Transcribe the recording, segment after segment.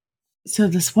So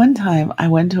this one time I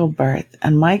went to a birth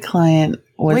and my client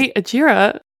was... Wait,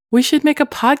 Ajira, we should make a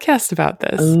podcast about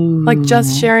this. Ooh. Like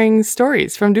just sharing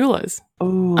stories from doulas.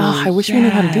 Ooh, I wish we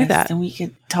knew how to do that. And we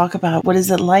could talk about what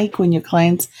is it like when your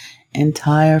client's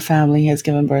entire family has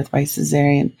given birth by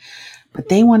cesarean, but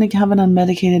they want to have an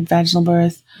unmedicated vaginal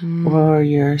birth, or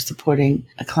you're supporting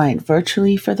a client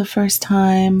virtually for the first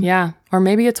time. Yeah. Or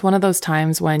maybe it's one of those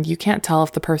times when you can't tell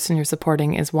if the person you're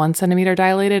supporting is 1 centimeter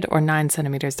dilated or 9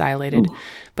 centimeters dilated,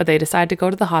 but they decide to go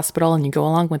to the hospital and you go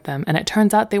along with them. And it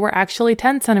turns out they were actually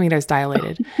 10 centimeters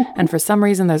dilated. And for some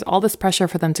reason, there's all this pressure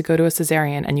for them to go to a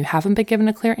cesarean and you haven't been given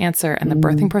a clear answer and the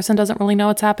birthing person doesn't really know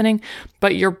what's happening,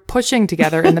 but you're pushing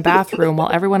together in the bathroom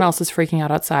while everyone else is freaking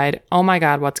out outside. Oh my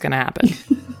God, what's going to happen?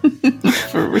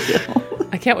 For real.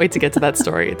 I can't wait to get to that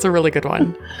story. It's a really good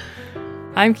one.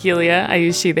 I'm Keelia. I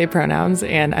use she, they pronouns,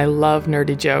 and I love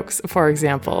nerdy jokes. For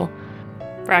example,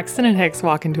 Braxton and Hicks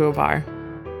walk into a bar,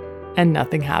 and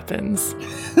nothing happens.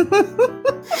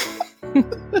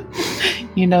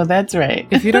 You know, that's right.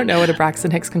 If you don't know what a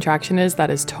Braxton Hicks contraction is, that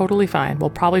is totally fine. We'll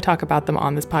probably talk about them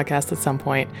on this podcast at some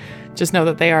point. Just know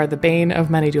that they are the bane of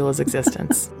many doulas'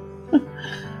 existence.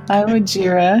 I'm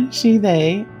Ajira, she,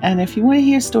 they, and if you want to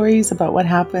hear stories about what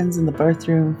happens in the birth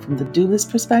room from the doula's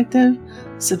perspective,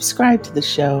 subscribe to the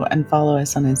show and follow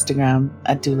us on Instagram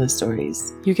at Doula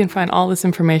Stories. You can find all this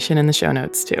information in the show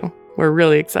notes too. We're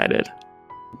really excited.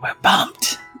 We're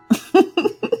pumped.